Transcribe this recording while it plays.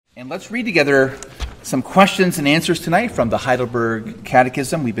And let's read together some questions and answers tonight from the Heidelberg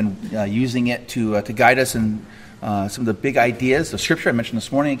Catechism. We've been using it to guide us in some of the big ideas of Scripture. I mentioned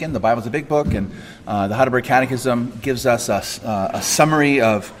this morning again, the Bible's a big book, and the Heidelberg Catechism gives us a summary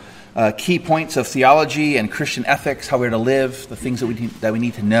of key points of theology and Christian ethics, how we're to live, the things that we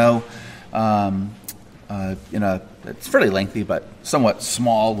need to know. It's fairly lengthy, but somewhat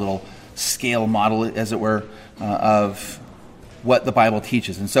small little scale model, as it were, of what the Bible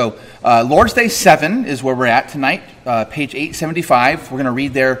teaches. And so Lord's Day 7 is where we're at tonight, page 875. We're going to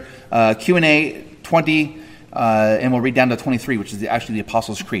read there Q&A 20, and we'll read down to 23, which is actually the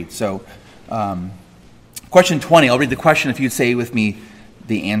Apostles' Creed. So question 20, I'll read the question if you'd say with me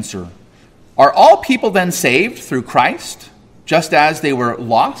the answer. Are all people then saved through Christ, just as they were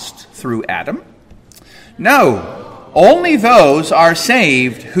lost through Adam? No, only those are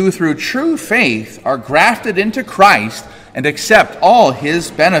saved who through true faith are grafted into Christ and accept all his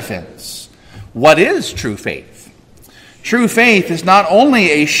benefits. What is true faith? True faith is not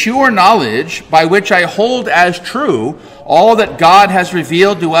only a sure knowledge by which I hold as true all that God has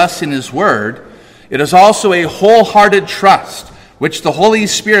revealed to us in his word, it is also a wholehearted trust which the Holy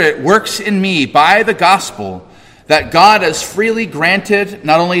Spirit works in me by the gospel, that God has freely granted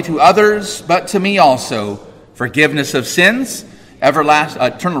not only to others but to me also forgiveness of sins,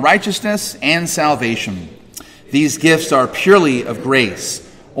 eternal righteousness, and salvation. These gifts are purely of grace,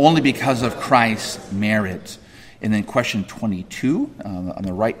 only because of Christ's merit. And then question 22 on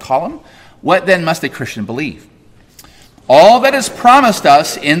the right column. What then must a Christian believe? All that is promised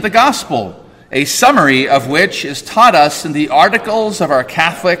us in the gospel, a summary of which is taught us in the articles of our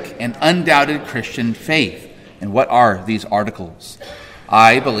Catholic and undoubted Christian faith. And what are these articles?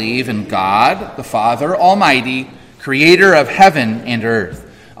 I believe in God, the Father Almighty, creator of heaven and earth.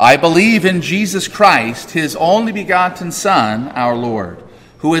 I believe in Jesus Christ, his only begotten Son, our Lord,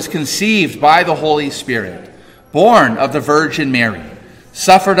 who was conceived by the Holy Spirit, born of the Virgin Mary,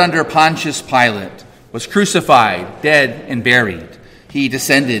 suffered under Pontius Pilate, was crucified, dead, and buried. He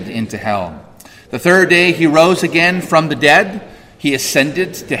descended into hell. The third day he rose again from the dead. He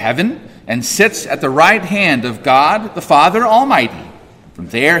ascended to heaven and sits at the right hand of God, the Father Almighty. From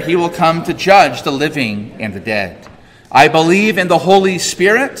there he will come to judge the living and the dead. I believe in the Holy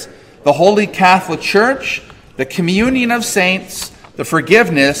Spirit, the Holy Catholic Church, the communion of saints, the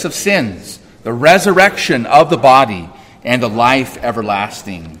forgiveness of sins, the resurrection of the body, and the life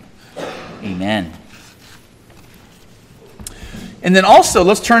everlasting. Amen. And then also,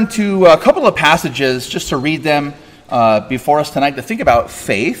 let's turn to a couple of passages just to read them before us tonight to think about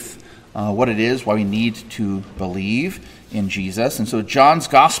faith, what it is, why we need to believe in Jesus. And so John's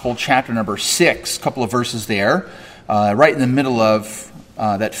Gospel, chapter number 6, a couple of verses there. Right in the middle of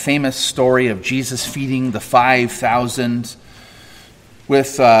that famous story of Jesus feeding the 5,000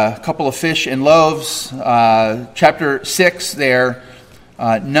 with a couple of fish and loaves. Chapter 6 there,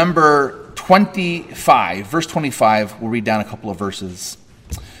 number 25, verse 25. We'll read down a couple of verses.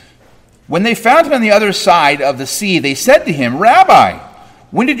 When they found him on the other side of the sea, they said to him, Rabbi,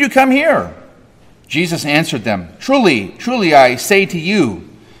 when did you come here? Jesus answered them, Truly, truly, I say to you,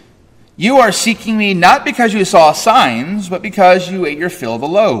 you are seeking me not because you saw signs, but because you ate your fill of the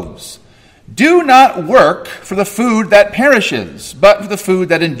loaves. Do not work for the food that perishes, but for the food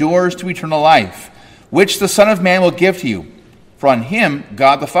that endures to eternal life, which the Son of Man will give to you. For on him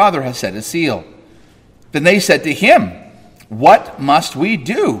God the Father has set his seal. Then they said to him, What must we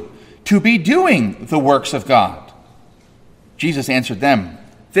do to be doing the works of God? Jesus answered them,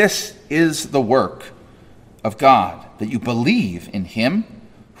 This is the work of God, that you believe in him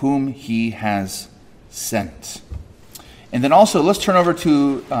whom he has sent. And then also, let's turn over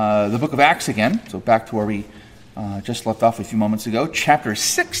to the book of Acts again. So back to where we just left off a few moments ago. Chapter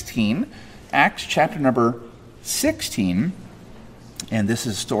 16, Acts chapter number 16. And this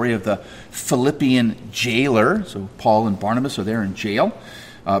is the story of the Philippian jailer. So Paul and Barnabas are there in jail.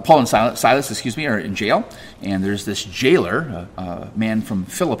 Paul and Silas, are in jail. And there's this jailer, a man from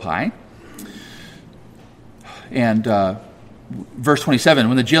Philippi. And verse 27,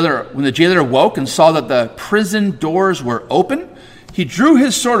 when the jailer awoke and saw that the prison doors were open, he drew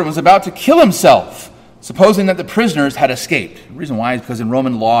his sword and was about to kill himself, supposing that the prisoners had escaped. The reason why is because in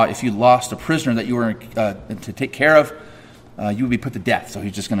Roman law, if you lost a prisoner that you were to take care of, you would be put to death. So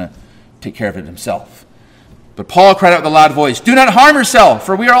he's just going to take care of it himself. But Paul cried out with a loud voice, Do not harm yourself,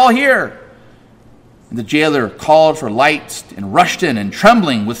 for we are all here. And the jailer called for lights and rushed in, and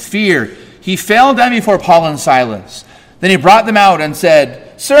trembling with fear, he fell down before Paul and Silas. Then he brought them out and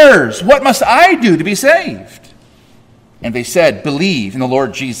said, Sirs, what must I do to be saved? And they said, Believe in the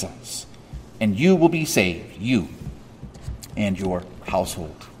Lord Jesus, and you will be saved, you and your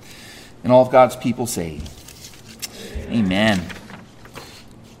household. And all of God's people say, amen.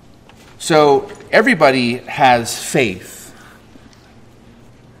 So everybody has faith,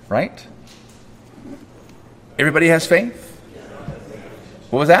 right? Everybody has faith?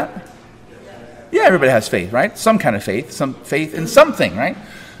 What was that? Yeah, everybody has faith, right? Some kind of faith, some faith in something, right?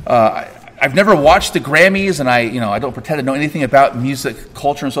 I've never watched the Grammys, and I don't pretend to know anything about music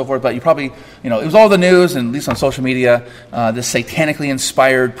culture and so forth, but you probably, it was all the news, and at least on social media, this satanically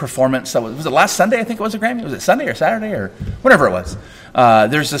inspired performance. Was it last Sunday, I think it was a Grammy? Was it Sunday or Saturday or whatever it was?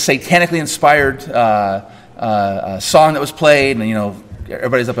 There's a satanically inspired song that was played, and,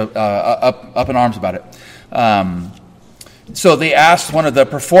 everybody's up in arms about it. So they asked one of the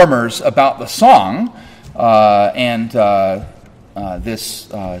performers about the song, and this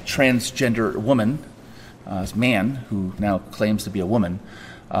transgender woman, this man who now claims to be a woman,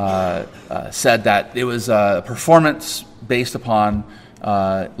 said that it was a performance based upon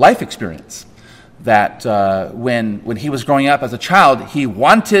life experience. That when he was growing up as a child, he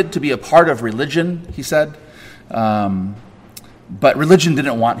wanted to be a part of religion, he said, but religion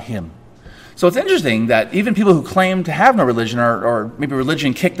didn't want him. So it's interesting that even people who claim to have no religion, or maybe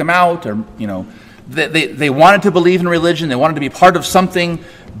religion kicked them out, or they wanted to believe in religion, they wanted to be part of something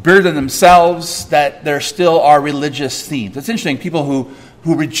bigger than themselves, that there still are religious themes. It's interesting, people who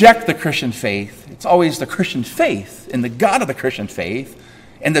reject the Christian faith, it's always the Christian faith and the God of the Christian faith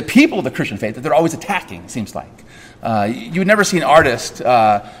and the people of the Christian faith that they're always attacking, it seems like. You would never see an artist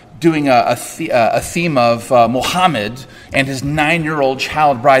doing a theme of Muhammad and his 9-year-old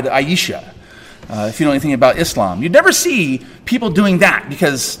child bride Aisha. If you know anything about Islam, you'd never see people doing that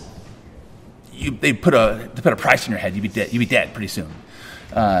because they put a price on your head. You'd be dead pretty soon.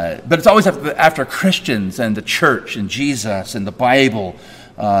 But it's always after Christians and the church and Jesus and the Bible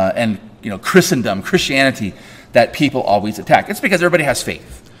and Christendom, Christianity, that people always attack. It's because everybody has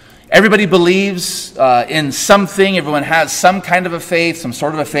faith. Everybody believes in something. Everyone has some kind of a faith, some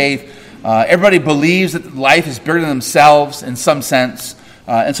sort of a faith. Everybody believes that life is bigger than themselves in some sense.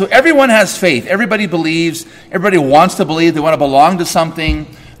 And so everyone has faith. Everybody believes. Everybody wants to believe. They want to belong to something.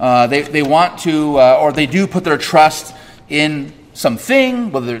 They want to, or they do put their trust in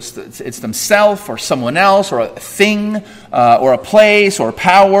something, whether it's themselves or someone else, or a thing, or a place, or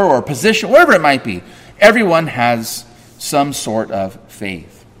power, or a position, whatever it might be. Everyone has some sort of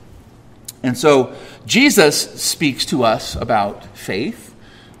faith. And so Jesus speaks to us about faith,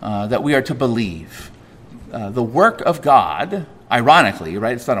 that we are to believe. The work of God, ironically,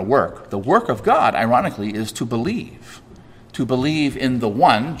 right? It's not a work. The work of God, ironically, is to believe. To believe in the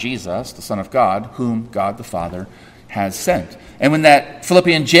one, Jesus, the Son of God, whom God the Father has sent. And when that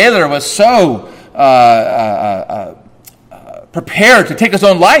Philippian jailer was so prepared to take his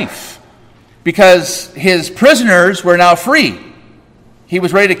own life because his prisoners were now free, he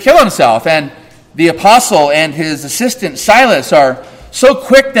was ready to kill himself. And the apostle and his assistant Silas are so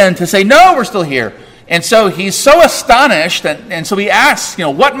quick then to say, no, we're still here. And so he's so astonished, and so he asks,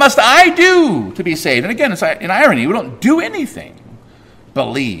 what must I do to be saved? And again, it's an irony. We don't do anything.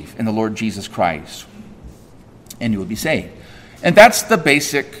 Believe in the Lord Jesus Christ, and you will be saved. And that's one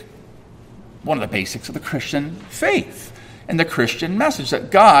of the basics of the Christian faith and the Christian message,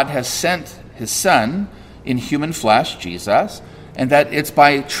 that God has sent his Son in human flesh, Jesus, and that it's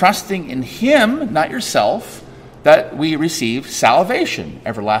by trusting in him, not yourself, that we receive salvation,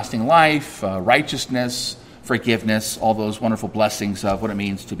 everlasting life, righteousness, forgiveness, all those wonderful blessings of what it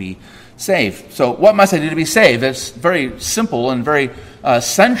means to be saved. So what must I do to be saved? It's very simple and very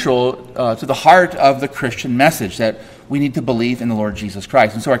central to the heart of the Christian message, that we need to believe in the Lord Jesus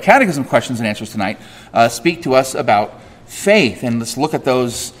Christ. And so our catechism questions and answers tonight speak to us about faith. And let's look at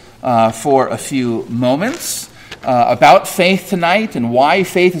those for a few moments. About faith tonight, and why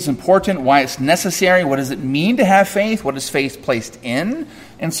faith is important, why it's necessary, what does it mean to have faith, what is faith placed in,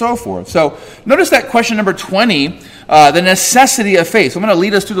 and so forth. So notice that question number 20, the necessity of faith. So I'm going to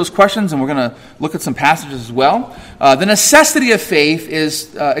lead us through those questions, and we're going to look at some passages as well. The necessity of faith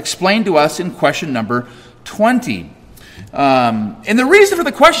is explained to us in question number 20. And the reason for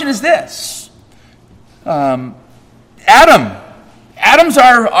the question is this. Adam's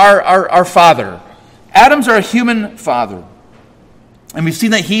our father. Adam's our human father. And we've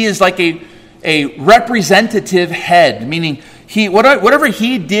seen that he is like a representative head, meaning whatever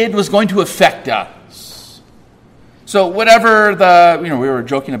he did was going to affect us. So whatever we were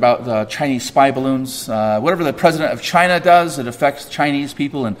joking about the Chinese spy balloons, whatever the president of China does, it affects Chinese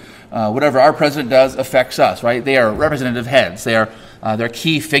people, and whatever our president does affects us, right? They are representative heads. They are They're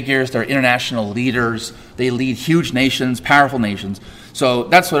key figures. They're international leaders. They lead huge nations, powerful nations. So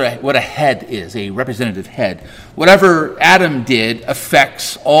that's what a head is, a representative head. Whatever Adam did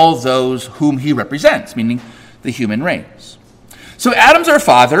affects all those whom he represents, meaning the human race. So Adam's our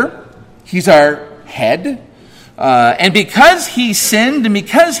father. He's our head. And because he sinned and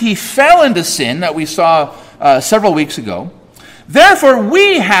because he fell into sin that we saw several weeks ago, therefore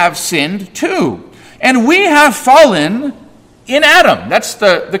we have sinned too. And we have fallen in Adam. That's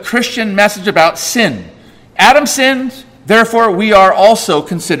the Christian message about sin. Adam sinned, therefore we are also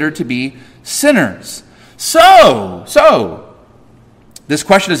considered to be sinners. So, this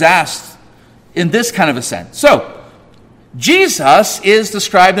question is asked in this kind of a sense. So, Jesus is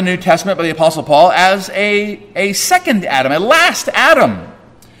described in the New Testament by the Apostle Paul as a second Adam, a last Adam.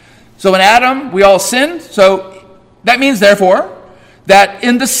 So in Adam, we all sinned. So that means, therefore, that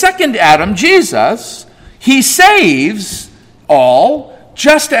in the second Adam, Jesus, he saves all,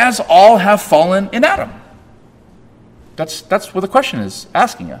 just as all have fallen in Adam. That's what the question is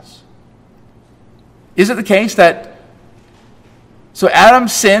asking us. Is it the case that, so Adam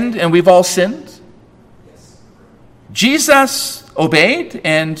sinned and we've all sinned? Jesus obeyed,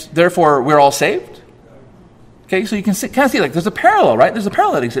 and therefore we're all saved? Okay, so you can kind of see, like, there's a parallel, right? There's a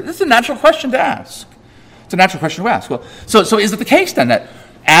parallel that exists. This is a natural question to ask. It's a natural question to ask. Well, so is it the case, then, that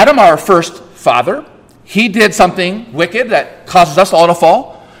Adam, our first father, he did something wicked that causes us all to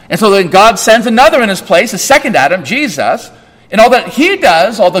fall, and so then God sends another in his place, a second Adam, Jesus, and all that he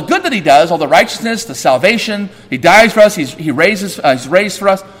does, all the good that he does, all the righteousness, the salvation, he dies for us, he's raised for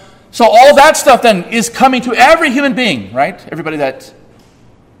us. So all that stuff then is coming to every human being, right? Everybody that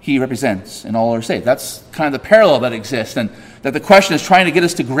he represents, and all are saved. That's kind of the parallel that exists, and that the question is trying to get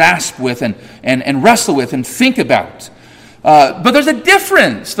us to grasp with and wrestle with and think about. But there's a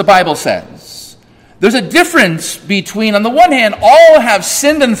difference, the Bible says. There's a difference between, on the one hand, all have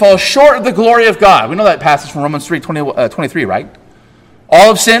sinned and fall short of the glory of God. We know that passage from Romans 3:23, right? All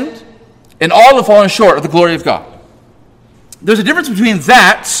have sinned, and all have fallen short of the glory of God. There's a difference between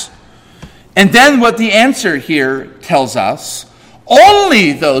that and then what the answer here tells us,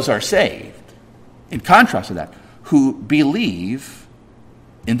 only those are saved, in contrast to that, who believe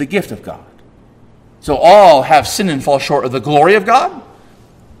in the gift of God. So all have sinned and fall short of the glory of God,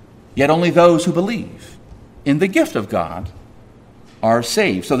 yet only those who believe in the gift of God are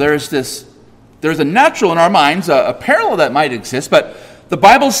saved. So there's a natural in our minds, a parallel that might exist, but the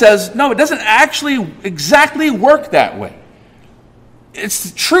Bible says, no, it doesn't actually exactly work that way.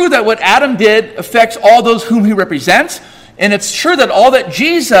 It's true that what Adam did affects all those whom he represents, and it's true that all that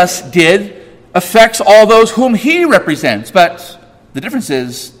Jesus did affects all those whom he represents. But the difference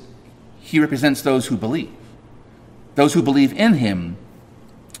is he represents those who believe. Those who believe in him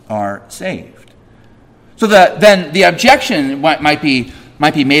are saved. So then the objection might be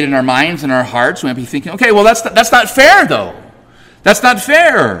made in our minds and our hearts. We might be thinking, okay, well, that's not fair, though. That's not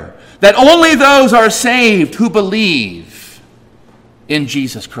fair. That only those are saved who believe in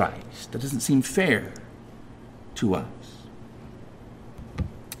Jesus Christ. That doesn't seem fair to us.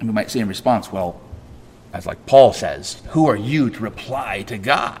 And we might say in response, well, as like Paul says, who are you to reply to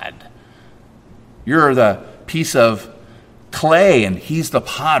God? You're the piece of clay, and he's the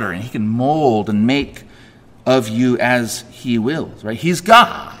potter, and he can mold and make of you as he wills, right? He's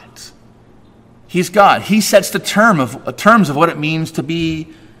God. He's God. He sets the terms of what it means to be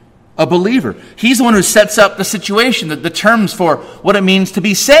a believer. He's the one who sets up the situation, the terms for what it means to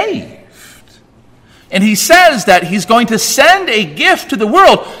be saved. And he says that he's going to send a gift to the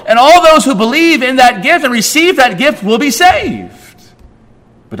world, and all those who believe in that gift and receive that gift will be saved.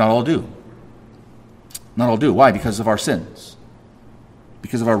 But not all do. Not all do. Why? Because of our sins.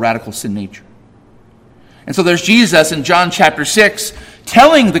 Because of our radical sin nature. And so there's Jesus in John chapter 6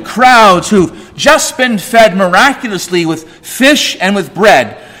 telling the crowds who've just been fed miraculously with fish and with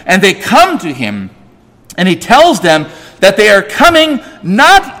bread, and they come to him, and he tells them that they are coming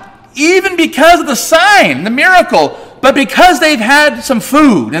not even because of the sign, the miracle, but because they've had some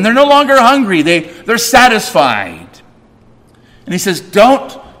food, and they're no longer hungry. They're satisfied. And he says,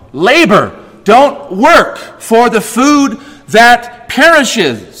 don't labor, don't work for the food that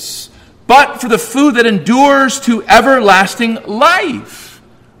perishes, but for the food that endures to everlasting life.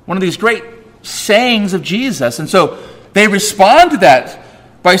 One of these great sayings of Jesus. And so they respond to that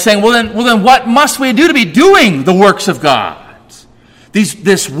by saying, well then what must we do to be doing the works of God?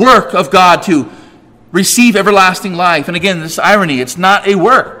 This work of God to receive everlasting life. And again, this irony, it's not a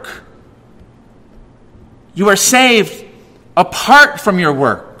work. You are saved apart from your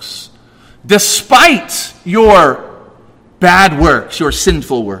works, despite your bad works, your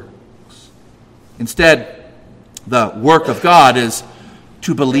sinful works. Instead, the work of God is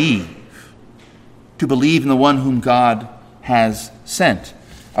to believe in the one whom God has sent,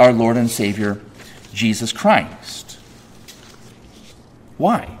 our Lord and Savior, Jesus Christ.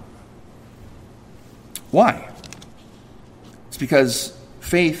 Why? Why? It's because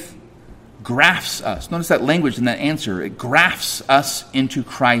faith grafts us. Notice that language in that answer. It grafts us into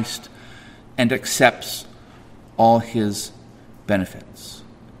Christ and accepts all his benefits.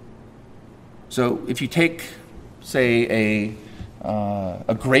 So if you take, say,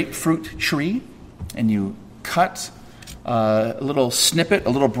 a grapefruit tree and you cut a little snippet, a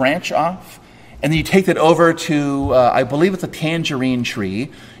little branch off, and then you take that over to, I believe it's a tangerine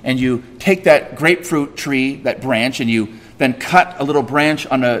tree, and you take that grapefruit tree, that branch, and you then cut a little branch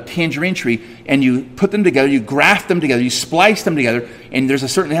on a tangerine tree, and you put them together, you graft them together, you splice them together, and there's a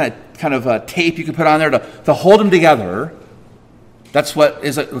certain kind of a tape you can put on there to hold them together. That's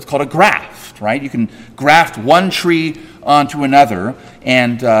what's called a graft, right? You can graft one tree onto another,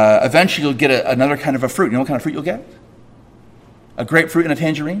 and eventually you'll get another kind of a fruit. You know what kind of fruit you'll get? A grapefruit and a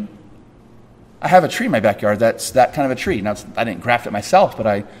tangerine? I have a tree in my backyard that's that kind of a tree. Now, I didn't graft it myself, but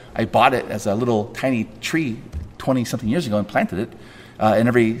I bought it as a little tiny tree 20-something years ago and planted it. And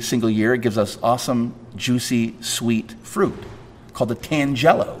every single year it gives us awesome, juicy, sweet fruit called the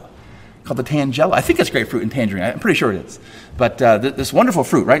Tangelo. I think it's grapefruit and tangerine. I'm pretty sure it is. But this wonderful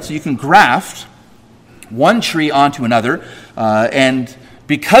fruit, right? So you can graft one tree onto another, and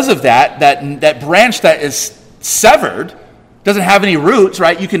because of that branch that is severed doesn't have any roots,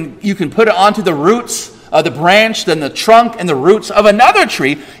 right? You can put it onto the roots of the branch, then the trunk and the roots of another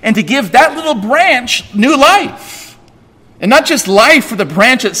tree, and to give that little branch new life. And not just life for the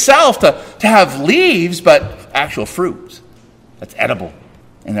branch itself to have leaves, but actual fruit that's edible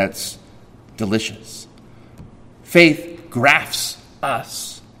and that's delicious. Faith grafts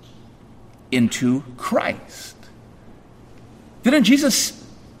us into Christ. Didn't Jesus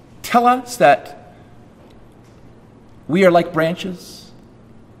tell us that we are like branches?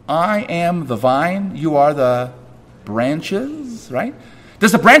 I am the vine, you are the branches, right?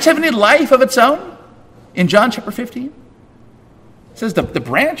 Does the branch have any life of its own? In John chapter 15? It says the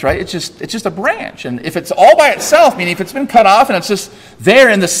branch, right? It's just a branch. And if it's all by itself, meaning if it's been cut off and it's just there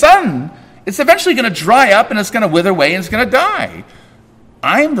in the sun, it's eventually going to dry up and it's going to wither away and it's going to die.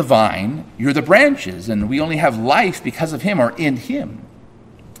 I am the vine, you're the branches, and we only have life because of him or in him.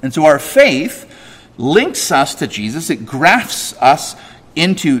 And so our faith links us to Jesus. It grafts us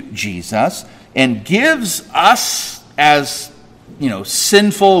into Jesus and gives us, as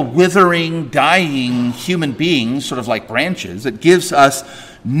sinful, withering, dying human beings, sort of like branches, it gives us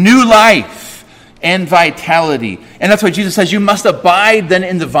new life and vitality. And that's why Jesus says you must abide then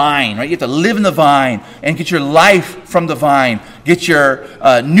in the vine, right? You have to live in the vine and get your life from the vine, get your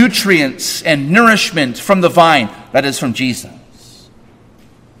nutrients and nourishment from the vine, that is from Jesus.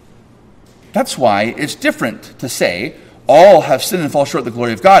 That's why it's different to say all have sinned and fall short of the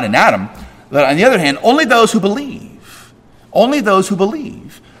glory of God in Adam, but on the other hand, only those who believe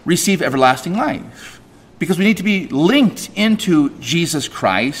receive everlasting life. Because we need to be linked into Jesus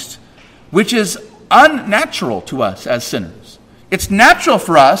Christ, which is unnatural to us as sinners. It's natural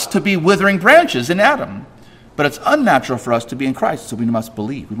for us to be withering branches in Adam, but it's unnatural for us to be in Christ, so we must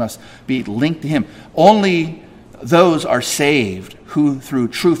believe. We must be linked to him. Only those are saved who through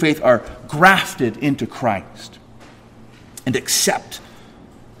true faith are grafted into Christ and accept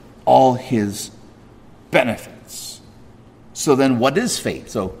all his benefits. So then what is faith?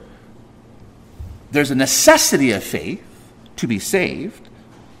 So there's a necessity of faith to be saved,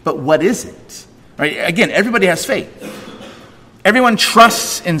 but what is it? Right? Again, everybody has faith. Everyone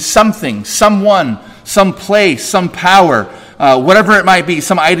trusts in something, someone, some place, some power, whatever it might be,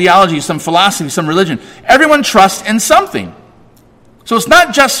 some ideology, some philosophy, some religion. Everyone trusts in something. So it's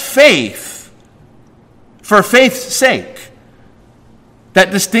not just faith for faith's sake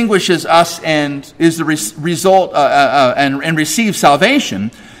that distinguishes us and is the result and receives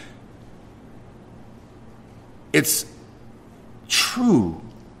salvation. It's true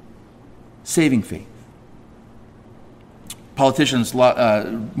saving faith. Politicians,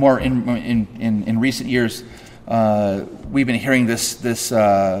 more in recent years, we've been hearing this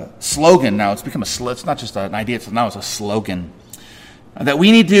slogan now. It's become it's not just an idea, now it's a slogan. That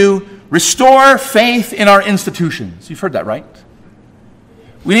we need to restore faith in our institutions. You've heard that, right?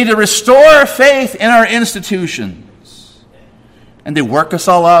 We need to restore faith in our institutions. And they work us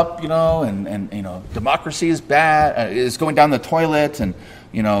all up, and democracy is bad, is going down the toilet, and,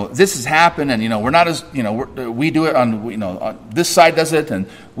 this has happened, and, we're not as, we do it on this side does it, and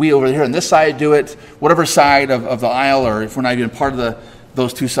we over here on this side do it, whatever side of the aisle, or if we're not even part of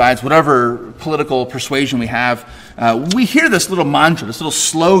those two sides, whatever political persuasion we have, we hear this little mantra, this little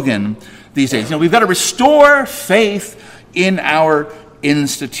slogan these days. We've got to restore faith in our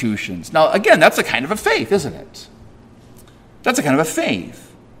institutions. Now, again, that's a kind of a faith, isn't it? That's a kind of a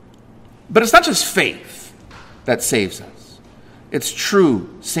faith. But it's not just faith that saves us. It's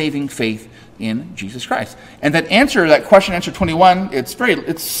true saving faith in Jesus Christ. And that question, answer 21,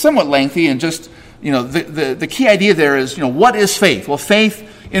 it's somewhat lengthy, and just, the key idea there is, what is faith? Well, faith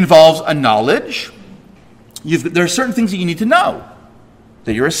involves a knowledge. There are certain things that you need to know.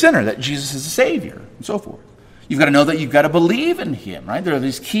 That you're a sinner, that Jesus is a Savior, and so forth. You've got to know that you've got to believe in him, right? There are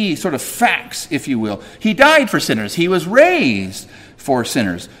these key sort of facts, if you will. He died for sinners. He was raised for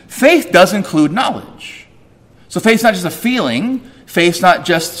sinners. Faith does include knowledge. So faith's not just a feeling. Faith's not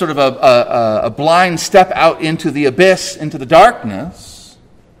just sort of a blind step out into the abyss, into the darkness.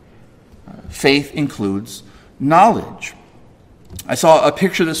 Faith includes knowledge. I saw a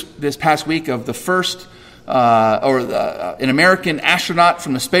picture this past week of the first, an American astronaut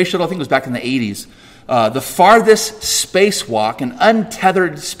from the space shuttle. I think it was back in the 80s. The farthest spacewalk, an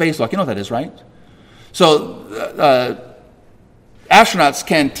untethered spacewalk. You know what that is, right? So astronauts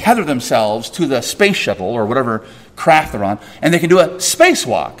can tether themselves to the space shuttle or whatever craft they're on, and they can do a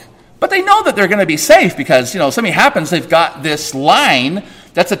spacewalk. But they know that they're going to be safe because, something happens, they've got this line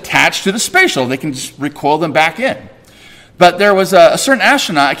that's attached to the space shuttle. They can just recoil them back in. But there was a certain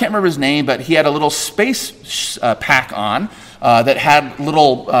astronaut, I can't remember his name, but he had a little space pack on that had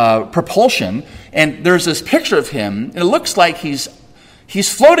little propulsion. And there's this picture of him, and it looks like he's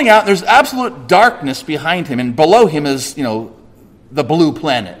floating out. There's absolute darkness behind him, and below him is, the blue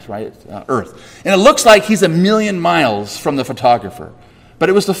planet, right, Earth. And it looks like he's 1,000,000 miles from the photographer. But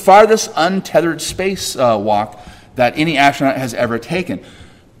it was the farthest untethered space walk that any astronaut has ever taken.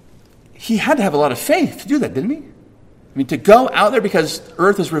 He had to have a lot of faith to do that, didn't he? To go out there, because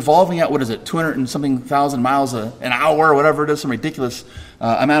Earth is revolving at, 200 and something thousand miles an hour, or whatever it is, some ridiculous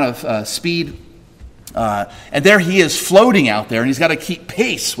amount of speed. And there he is floating out there, and he's got to keep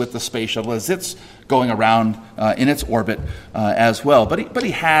pace with the space shuttle as it's going around in its orbit as well. But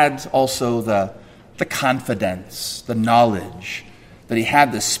he had also the confidence, the knowledge that he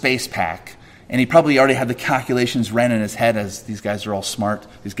had this space pack, and he probably already had the calculations ran in his head, as these guys are all smart,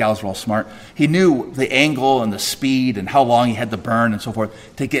 these gals are all smart. He knew the angle and the speed and how long he had to burn and so forth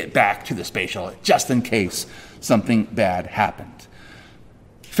to get back to the space shuttle, just in case something bad happened.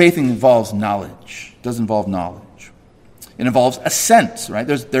 Faith involves knowledge. It does involve knowledge. It involves assent, right?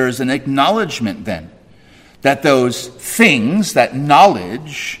 There's an acknowledgement then that those things, that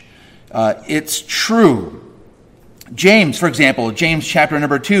knowledge, it's true. James, for example, James chapter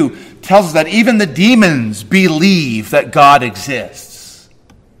number 2 tells us that even the demons believe that God exists.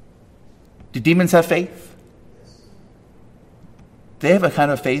 Do demons have faith? They have a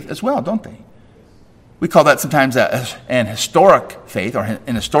kind of faith as well, don't they? We call that sometimes an historic faith, or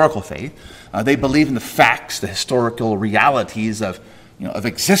an historical faith. They believe in the facts, the historical realities of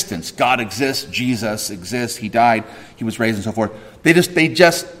existence. God exists, Jesus exists, he died, he was raised, and so forth.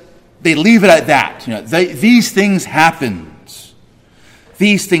 They leave it at that. These things happened.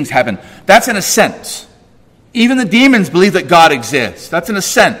 These things happen. That's an assent. Even the demons believe that God exists. That's an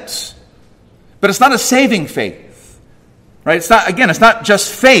assent. But it's not a saving faith. Right? It's not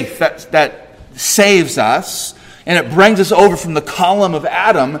just faith that saves us, and it brings us over from the column of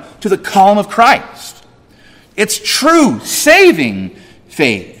Adam to the column of Christ. It's true saving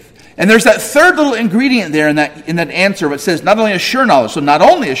faith. And there's that third little ingredient there in that answer, which says not only a sure knowledge, so not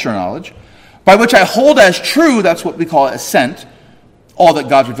only a sure knowledge, by which I hold as true, that's what we call assent, all that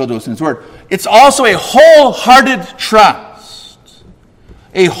God's revealed to us in his word. It's also a wholehearted trust.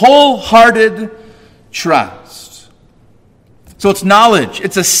 A wholehearted trust. So it's knowledge.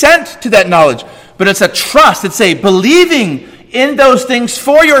 It's assent to that knowledge, but it's a trust. It's a believing in those things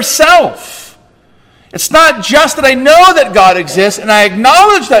for yourself. It's not just that I know that God exists and I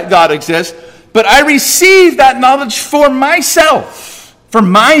acknowledge that God exists, but I receive that knowledge for myself, for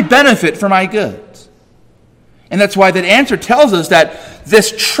my benefit, for my good. And that's why that answer tells us that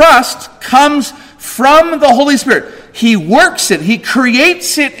this trust comes from the Holy Spirit. He works it, he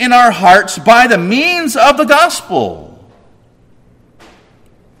creates it in our hearts by the means of the gospel.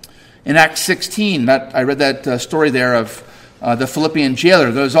 In Acts 16, I read that story there of the Philippian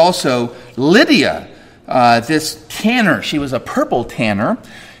jailer. There's also Lydia, this tanner. She was a purple tanner.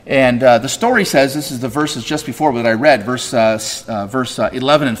 And the story says, this is the verses just before that I read, verse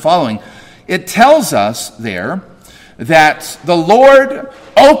 11 and following. It tells us there that the Lord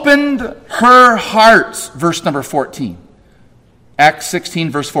opened her heart, verse number 14. Acts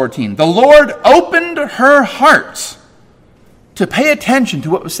 16, verse 14. The Lord opened her heart to pay attention to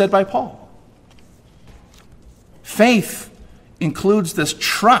what was said by Paul. Faith includes this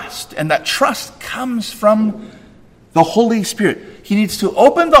trust, and that trust comes from the Holy Spirit. He needs to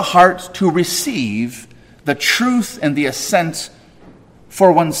open the heart to receive the truth and the assent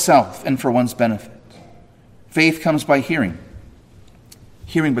for oneself and for one's benefit. Faith comes by hearing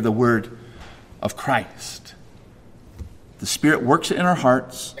by the word of Christ. The Spirit works it in our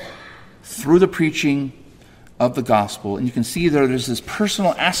hearts through the preaching of the gospel. And you can see there's this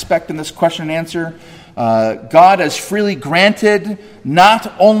personal aspect in this question and answer. God has freely granted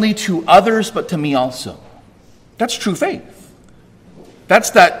not only to others, but to me also. That's true faith. That's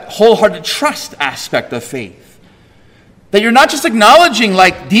that wholehearted trust aspect of faith. That you're not just acknowledging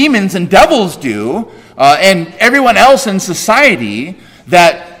like demons and devils do, and everyone else in society,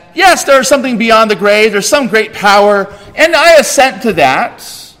 that yes, there's something beyond the grave, there's some great power, and I assent to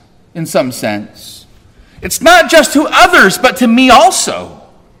that in some sense. It's not just to others, but to me also.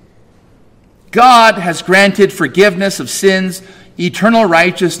 God has granted forgiveness of sins, eternal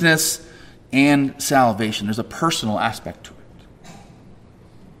righteousness, and salvation. There's a personal aspect to it.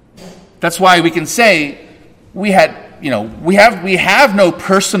 That's why we can say we have no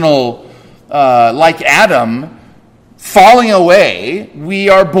personal, like Adam, falling away. We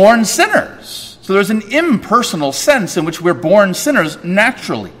are born sinners. So there's an impersonal sense in which we're born sinners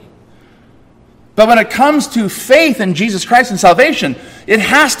naturally. But when it comes to faith in Jesus Christ and salvation, it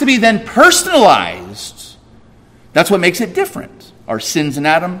has to be then personalized. That's what makes it different. Our sins in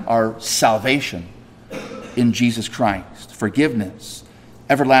Adam, our salvation in Jesus Christ. Forgiveness,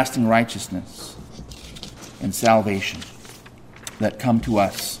 everlasting righteousness, and salvation that come to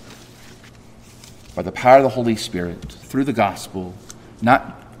us by the power of the Holy Spirit through the gospel.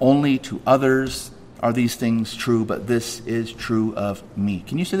 Not only to others are these things true, but this is true of me.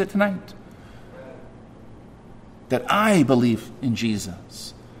 Can you say that tonight? That I believe in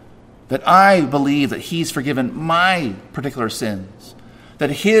Jesus, that I believe that he's forgiven my particular sins, that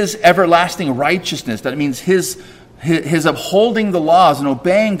his everlasting righteousness, that means his upholding the laws and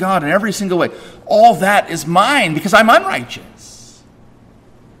obeying God in every single way, all that is mine because I'm unrighteous.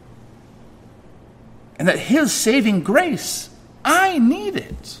 And that his saving grace, I need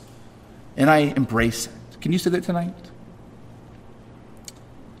it, and I embrace it. Can you say that tonight?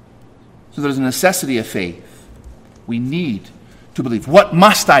 So there's a necessity of faith. We need to believe. What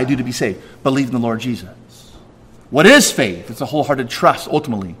must I do to be saved? Believe in the Lord Jesus. What is faith? It's a wholehearted trust,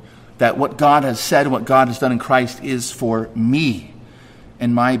 ultimately, that what God has said and what God has done in Christ is for me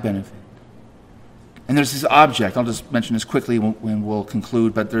and my benefit. And there's this object. I'll just mention this quickly when we'll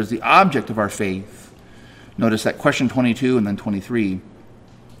conclude, but there's the object of our faith. Notice that question 22 and then 23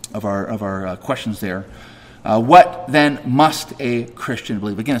 of our questions there. What then must a Christian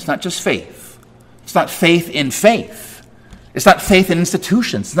believe? Again, it's not just faith. It's not faith in faith. It's not faith in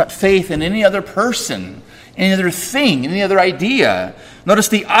institutions. It's not faith in any other person, any other thing, any other idea. Notice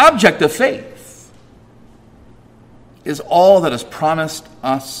the object of faith is all that is promised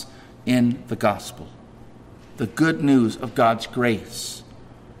us in the gospel. The good news of God's grace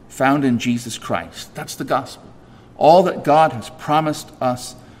found in Jesus Christ. That's the gospel. All that God has promised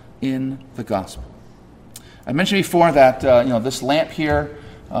us in the gospel. I mentioned before that this lamp here,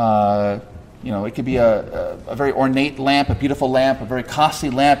 it could be a very ornate lamp, a beautiful lamp, a very costly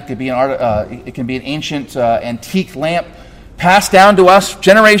lamp. It could be an ancient antique lamp passed down to us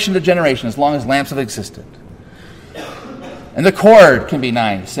generation to generation, as long as lamps have existed. And the cord can be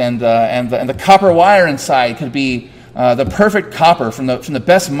nice, and the copper wire inside could be the perfect copper from the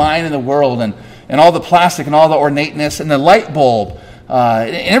best mine in the world, and all the plastic and all the ornateness, and the light bulb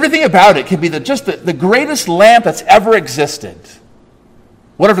and everything about it could be the greatest lamp that's ever existed,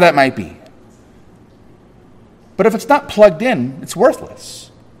 whatever that might be. But if it's not plugged in, it's worthless.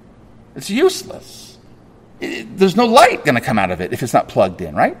 It's useless. There's no light going to come out of it if it's not plugged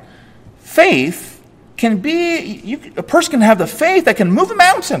in, right? Faith can be, a person can have the faith that can move a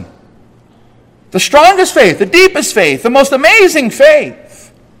mountain. The strongest faith, the deepest faith, the most amazing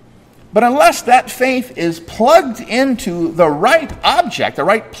faith. But unless that faith is plugged into the right object, the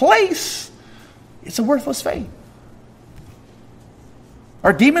right place, it's a worthless faith.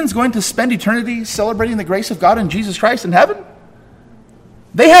 Are demons going to spend eternity celebrating the grace of God in Jesus Christ in heaven?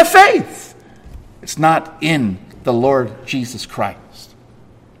 They have faith. It's not in the Lord Jesus Christ.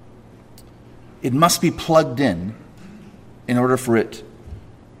 It must be plugged in order for it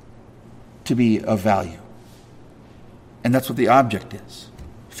to be of value. And that's what the object is.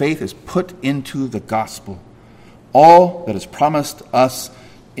 Faith is put into the gospel. All that is promised us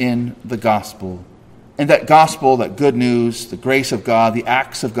in the gospel. And that gospel, that good news, the grace of God, the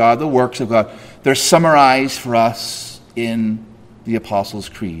acts of God, the works of God, they're summarized for us in the Apostles'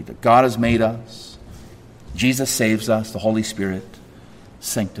 Creed, that God has made us, Jesus saves us, the Holy Spirit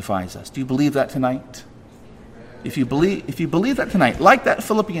sanctifies us. Do you believe that tonight? If you believe that tonight, like that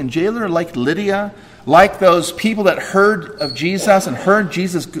Philippian jailer, like Lydia, like those people that heard of Jesus and heard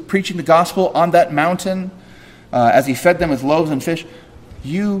Jesus preaching the gospel on that mountain as he fed them with loaves and fish,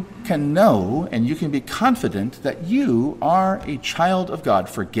 you can know and you can be confident that you are a child of God,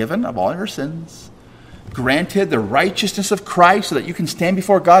 forgiven of all your sins, granted the righteousness of Christ so that you can stand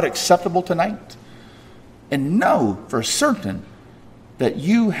before God acceptable tonight, and know for certain that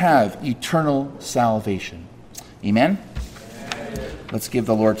you have eternal salvation. Amen? Let's give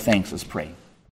the Lord thanks. Let's pray.